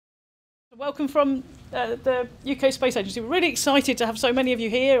Welcome from the UK Space Agency. We're really excited to have so many of you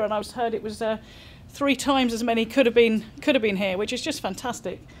here, and I heard it was 3 times as many could have been here, which is just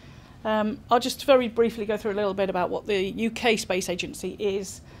fantastic. I'll just very briefly go through a little bit about what the UK Space Agency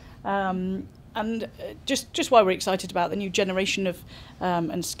is, and just why we're excited about the new generation of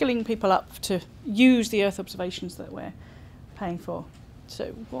and skilling people up to use the Earth observations that we're paying for. So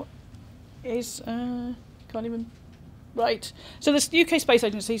what is can't even. Right, so this UK Space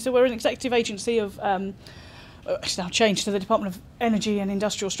Agency, so we're an executive agency of, it's now changed to the Department of Energy and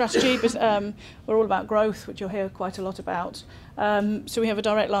Industrial Strategy, but we're all about growth, which you'll hear quite a lot about. So we have a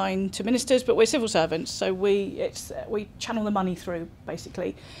direct line to ministers, but we're civil servants, so we channel the money through,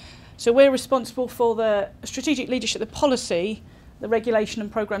 basically. So we're responsible for the strategic leadership, the policy, the regulation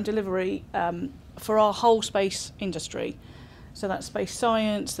and programme delivery for our whole space industry. So that's space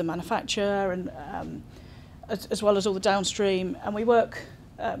science, the manufacture, and as well as all the downstream, and we work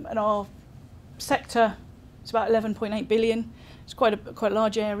in our sector. It's about 11.8 billion. It's quite a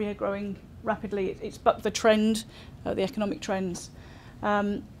large area, growing rapidly. It's bucked the trend, the economic trends.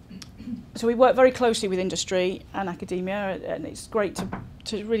 So we work very closely with industry and academia, and it's great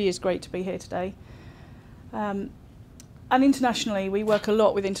it really is great to be here today. And internationally, we work a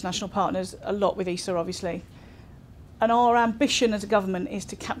lot with international partners, a lot with ESA, obviously. And our ambition as a government is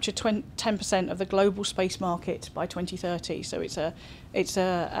to capture 10% of the global space market by 2030. So it's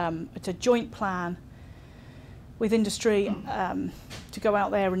a joint plan with industry to go out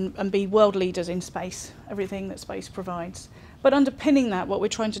there and be world leaders in space, everything that space provides. But underpinning that, what we're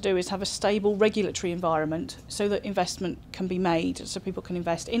trying to do is have a stable regulatory environment so that investment can be made, so people can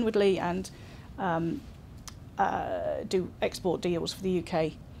invest inwardly and do export deals for the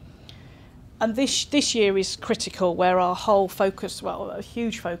UK. And this year is critical, where our whole focus, well, a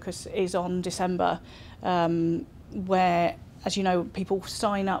huge focus, is on December, where, as you know, people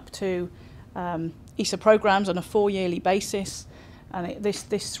sign up to ESA programmes on a 4-yearly basis, and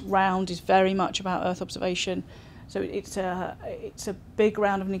this round is very much about Earth observation. So it's a big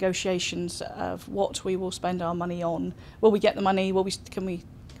round of negotiations of what we will spend our money on. Will we get the money? Can we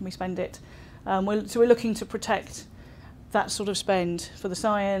spend it? So we're looking to protect that sort of spend for the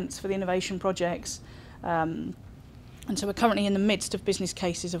science, for the innovation projects. And so we're currently in the midst of business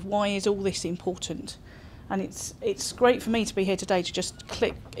cases of why is all this important. And it's great for me to be here today to just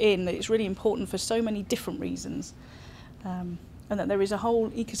click in that it's really important for so many different reasons. And that there is a whole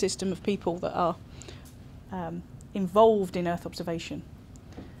ecosystem of people that are involved in Earth observation.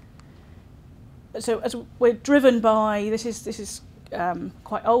 So as we're driven by, this is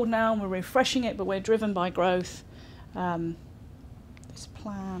quite old now, and we're refreshing it, but we're driven by growth. This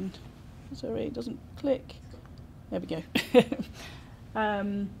plan, sorry, it doesn't click. There we go.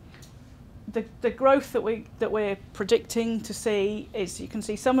 The growth that we're predicting to see is, you can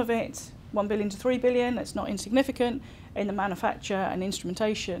see some of it, 1 billion to 3 billion. It's not insignificant in the manufacture and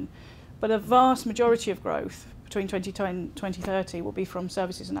instrumentation, but a vast majority of growth between 2010 and 2030 will be from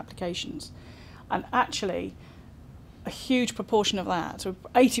services and applications, and actually a huge proportion of that, so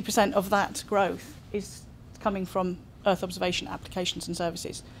 80% of that growth, is coming from Earth observation applications and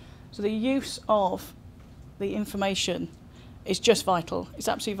services. So the use of the information is just vital. It's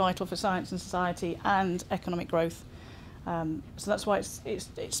absolutely vital for science and society and economic growth. So that's why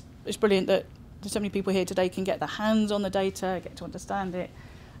it's brilliant that so many people here today can get their hands on the data, get to understand it,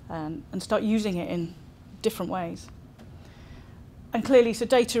 and start using it in different ways. And clearly, so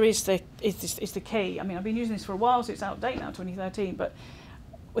data is the key. I mean, I've been using this for a while, so it's out of date now, 2013, but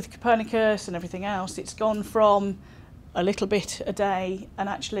with Copernicus and everything else, it's gone from a little bit a day, and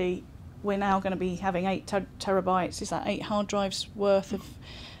actually we're now going to be having 8 terabytes. Is that 8 hard drives worth of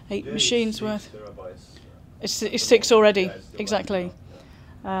 8 machines worth? Terabytes. It's 6 already, Yeah, exactly.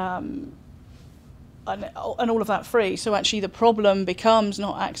 And all of that free. So actually the problem becomes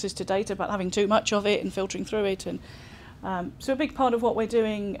not access to data, but having too much of it and filtering through it. And so a big part of what we're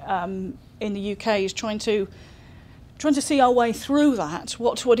doing in the UK is trying to see our way through that.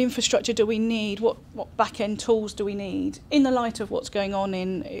 What infrastructure do we need? What back-end tools do we need in the light of what's going on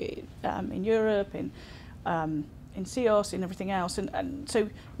in Europe, in CEOS, and everything else? And so,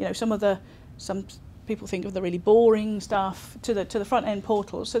 you know, some people think of the really boring stuff to the front-end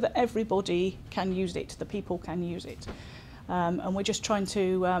portals, so that everybody can use it, the people can use it, and we're just trying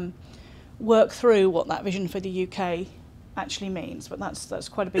to work through what that vision for the UK actually means. But that's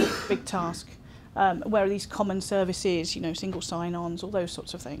quite a big task. Where are these common services, you know, single sign-ons, all those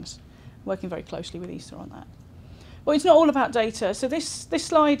sorts of things. Working very closely with ESA on that. Well, it's not all about data. So this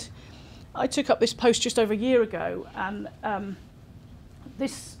slide, I took up this post just over a year ago, and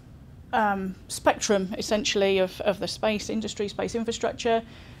this spectrum, essentially, of the space industry, space infrastructure,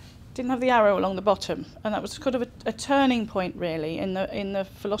 didn't have the arrow along the bottom, and that was kind of a turning point really in the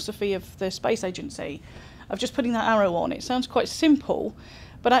philosophy of the Space Agency, of just putting that arrow on. It sounds quite simple,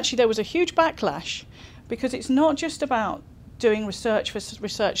 but actually there was a huge backlash, because it's not just about doing research for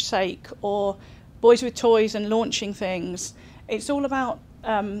research's sake or boys with toys and launching things. It's all about,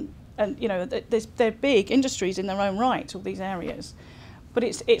 and you know, they're big industries in their own right, all these areas, but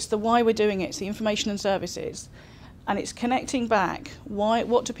it's the why we're doing it. It's the information and services, and it's connecting back.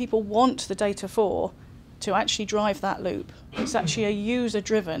 What do people want the data for, to actually drive that loop? It's actually a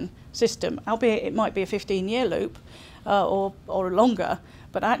user-driven system, albeit it might be a 15-year loop or longer,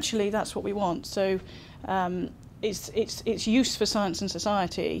 but actually that's what we want. So its use for science and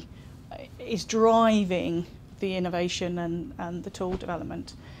society is driving the innovation and the tool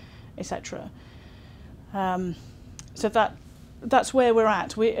development, etc. So that's where we're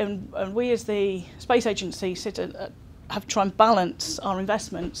at. We as the Space Agency have tried and balance our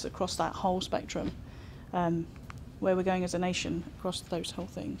investments across that whole spectrum, where we're going as a nation across those whole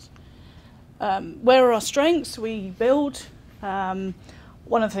things. Where are our strengths? We build.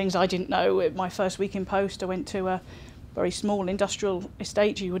 One of the things I didn't know, my first week in post, I went to a very small industrial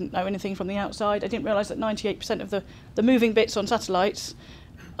estate. You wouldn't know anything from the outside. I didn't realise that 98% of the moving bits on satellites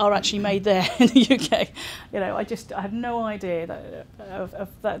are actually made there in the UK. You know, I had no idea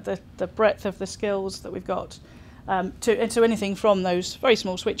the breadth of the skills that we've got, to anything from those very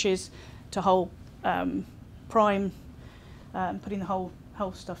small switches to whole prime, putting the whole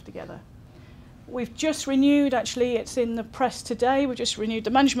stuff together. We've just renewed, actually, it's in the press today, we've just renewed the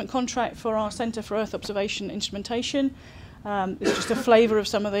management contract for our Centre for Earth Observation Instrumentation. It's just a flavour of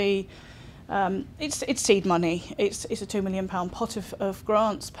some of the, it's seed money. It's a £2 million pot of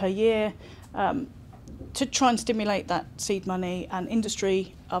grants per year to try and stimulate that seed money, and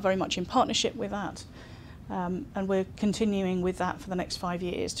industry are very much in partnership with that. And we're continuing with that for the next 5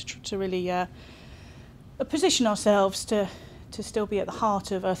 years to really position ourselves to still be at the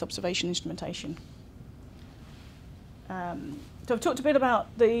heart of Earth observation instrumentation. So I've talked a bit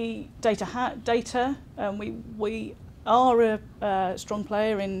about the data. We are a strong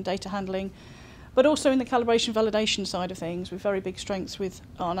player in data handling, but also in the calibration validation side of things, with very big strengths with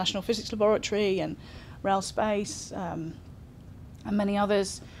our National Physics Laboratory and RAL Space and many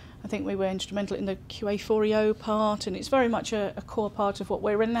others. I think we were instrumental in the QA4EO part, and it's very much a core part of what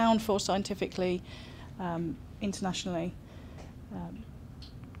we're renowned for scientifically, internationally.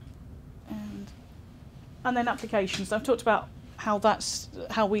 And then applications. I've talked about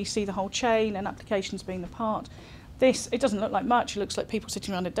how we see the whole chain, and applications being the part. It doesn't look like much. It looks like people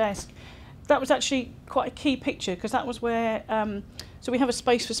sitting around a desk. That was actually quite a key picture, because that was where, so we have a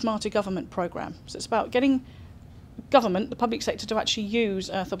Space for Smarter Government programme. So it's about getting government, the public sector, to actually use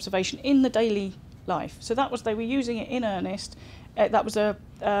Earth observation in the daily life. So they were using it in earnest. That was our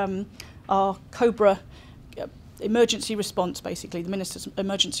COBRA emergency response, basically, the Minister's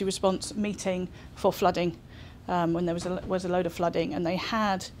emergency response meeting for flooding, when there was a load of flooding, and they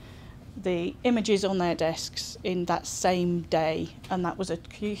had the images on their desks in that same day, and that was a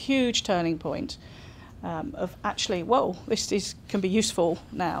huge turning point of actually, whoa, this can be useful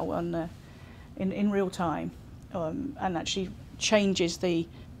now and in real time, and actually changes the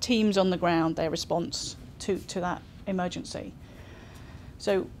teams on the ground, their response to that emergency.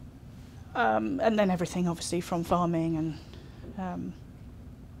 So. And then everything, obviously, from farming and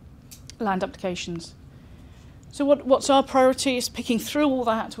land applications. So what's our priority is picking through all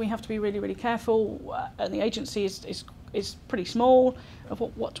that. We have to be really, really careful, and the agency is pretty small. Of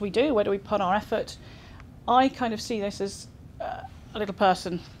what do we do? Where do we put our effort? I kind of see this as a little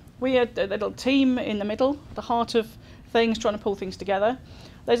person. We are a little team in the middle, the heart of things, trying to pull things together.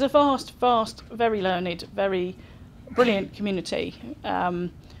 There's a vast, very learned, very brilliant community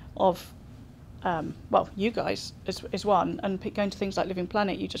of well, you guys is one, and going to things like Living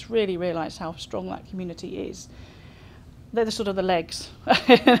Planet, you just really realise how strong that community is. They're the sort of the legs,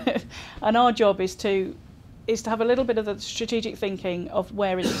 and our job is to have a little bit of the strategic thinking of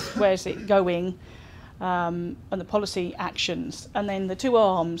where's it going, and the policy actions, and then the two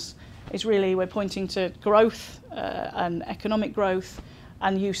arms is really we're pointing to growth and economic growth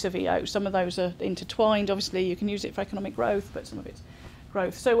and use of EO. Some of those are intertwined. Obviously, you can use it for economic growth, but some of it's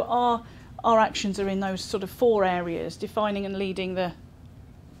growth. So our actions are in those sort of 4 areas: defining and leading the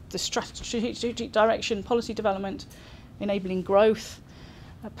strategic direction, policy development, enabling growth,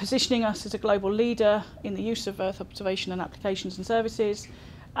 positioning us as a global leader in the use of Earth observation and applications and services,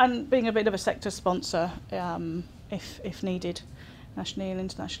 and being a bit of a sector sponsor if needed, nationally and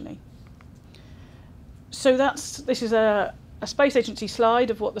internationally. So this is a Space Agency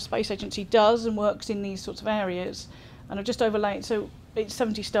slide of what the Space Agency does and works in these sorts of areas, and I've just overlaid. So it's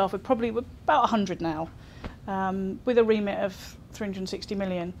 70 staff. We're about 100 now, with a remit of 360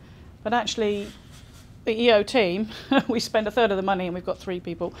 million. But actually, the EO team, we spend a third of the money and we've got 3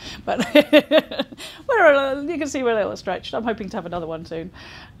 people. But you can see we're a little stretched. I'm hoping to have another one soon.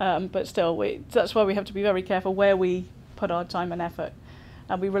 But still, that's why we have to be very careful where we put our time and effort.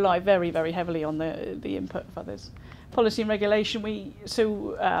 And we rely very, very heavily on the input of others. Policy and regulation,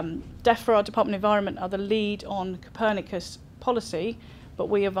 DEFRA, our Department of Environment, are the lead on Copernicus policy, but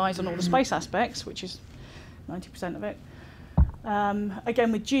we advise on all the space aspects, which is 90% of it.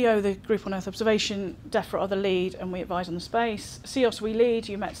 Again, with GEO, the Group on Earth Observation, DEFRA are the lead, and we advise on the space. CEOS we lead,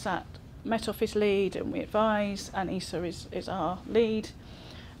 UMETSAT, Met Office lead, and we advise, and ESA is our lead.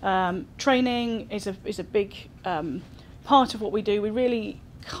 Training is a big part of what we do. We really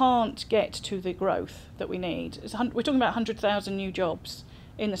can't get to the growth that we need. We're talking about 100,000 new jobs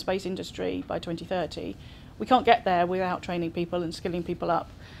in the space industry by 2030. We can't get there without training people and skilling people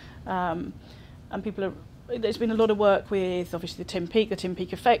up. And there's been a lot of work with, obviously, the Tim Peake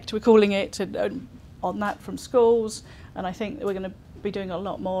effect, we're calling it, and on that from schools. And I think that we're going to be doing a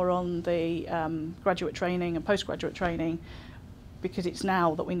lot more on the graduate training and postgraduate training, because it's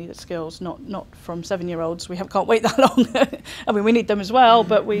now that we need the skills, not from 7-year-olds. We can't wait that long. I mean, we need them as well,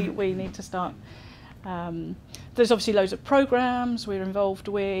 but we need to start. There's obviously loads of programs we're involved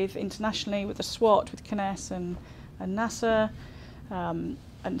with internationally, with the SWAT, with CNES and NASA,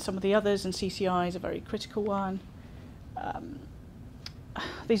 and some of the others, and CCI is a very critical one. I'm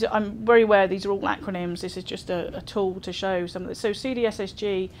very aware these are all acronyms. This is just a tool to show some of this. So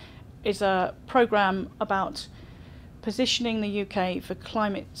CDSSG is a program about positioning the UK for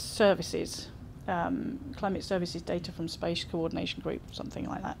climate services data from Space Coordination Group, something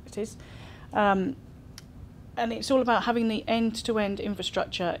like that it is. And it's all about having the end-to-end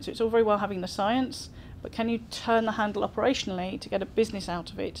infrastructure. So it's all very well having the science, but can you turn the handle operationally to get a business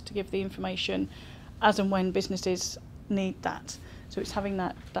out of it, to give the information as and when businesses need that. So it's having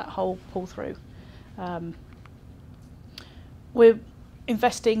that whole pull-through. We're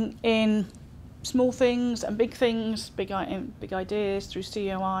investing in small things and big things, big ideas through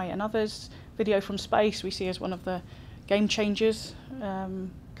COI and others. Video from space we see as one of the game changers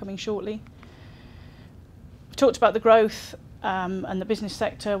coming shortly. We talked about the growth and the business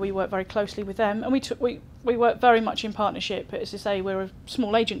sector. We work very closely with them, and we work very much in partnership. As I say, we're a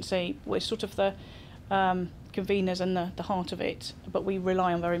small agency. We're sort of the conveners and the heart of it, but we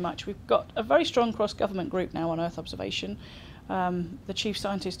rely on very much. We've got a very strong cross-government group now on Earth observation. The chief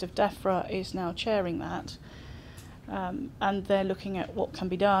scientist of DEFRA is now chairing that, and they're looking at what can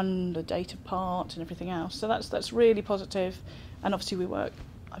be done, the data part and everything else. So that's really positive. And obviously we work,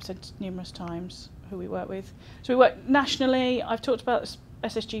 I've said numerous times who we work with. So we work nationally. I've talked about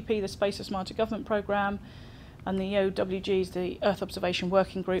SSGP, the Space for Smarter Government Programme, and the EOWG is the Earth Observation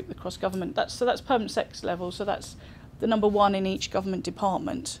Working Group, the cross-government. That's permanent sector level, so that's the number 1 in each government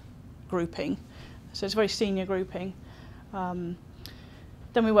department grouping. So it's a very senior grouping. Then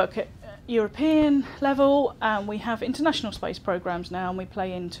we work at European level, and we have international space programmes now, and we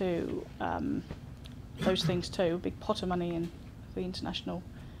play into those things too. A big pot of money in the International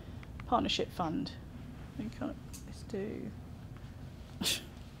Partnership Fund. Let's do.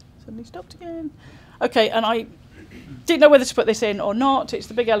 Suddenly stopped again. Okay, and I didn't know whether to put this in or not. It's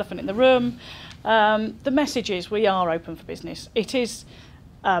the big elephant in the room. The message is we are open for business. It is.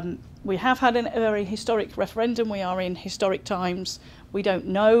 We have had a very historic referendum. We are in historic times. We don't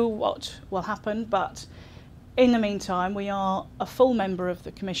know what will happen, but in the meantime, we are a full member of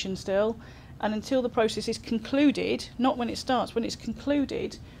the Commission still. And until the process is concluded, not when it starts, when it's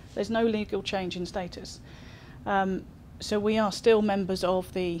concluded, there's no legal change in status. So we are still members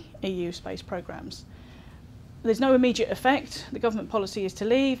of the EU space programmes. There's no immediate effect. The government policy is to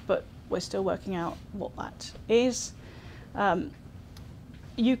leave, but we're still working out what that is.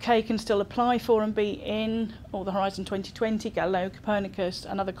 UK can still apply for and be in all the Horizon 2020, Galileo, Copernicus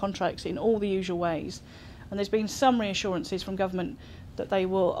and other contracts in all the usual ways. And there's been some reassurances from government that they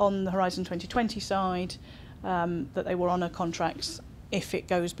will, on the Horizon 2020 side, that they will honour contracts if it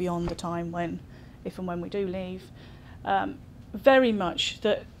goes beyond the time if and when we do leave. Very much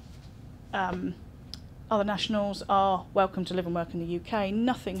that other nationals are welcome to live and work in the UK.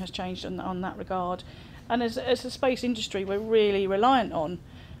 Nothing has changed on that regard. And as a space industry, we're really reliant on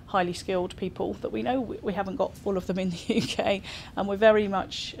highly skilled people that we know we haven't got all of them in the UK, and we're very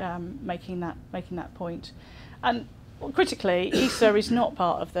much making that point. And critically, ESA is not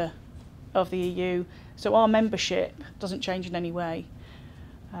part of the EU, so our membership doesn't change in any way.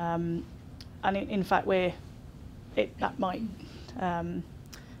 And in fact,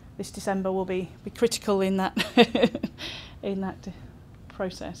 this December will be critical in that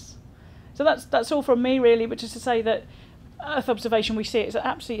process. So that's all from me really, but just to say that Earth observation, we see it as an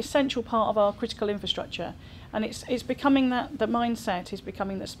absolutely essential part of our critical infrastructure, and it's becoming that the mindset is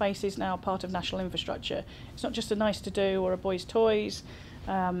becoming that space is now part of national infrastructure. It's not just a nice to do or a boy's toys.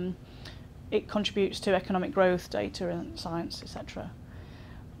 It contributes to economic growth, data and science, etc.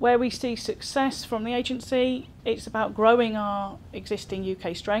 Where we see success from the agency, it's about growing our existing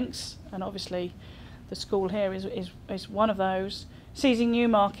UK strengths, and obviously the school here is one of those. Seizing new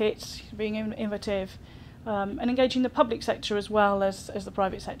markets, being innovative, and engaging the public sector as well as the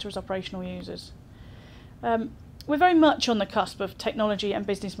private sector as operational users. We're very much on the cusp of technology and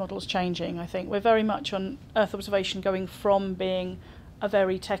business models changing, I think. We're very much on Earth observation going from being a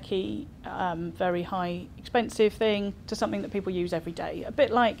very techy, very high expensive thing to something that people use every day. A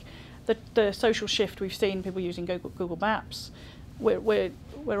bit like the social shift we've seen people using Google Maps.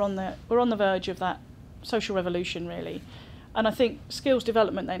 We're on the verge of that social revolution really. And I think skills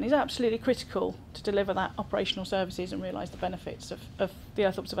development then is absolutely critical to deliver that operational services and realise the benefits of the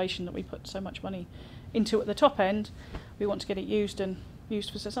Earth observation that we put so much money into at the top end. We want to get it used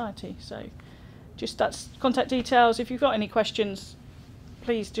for society. So just that's contact details. If you've got any questions,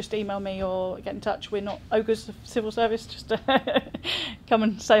 please just email me or get in touch. We're not ogres of civil service, just come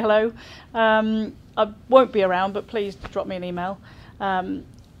and say hello. I won't be around, but please drop me an email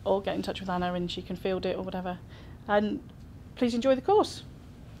or get in touch with Anna and she can field it or whatever. And please enjoy the course.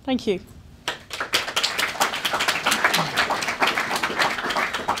 Thank you.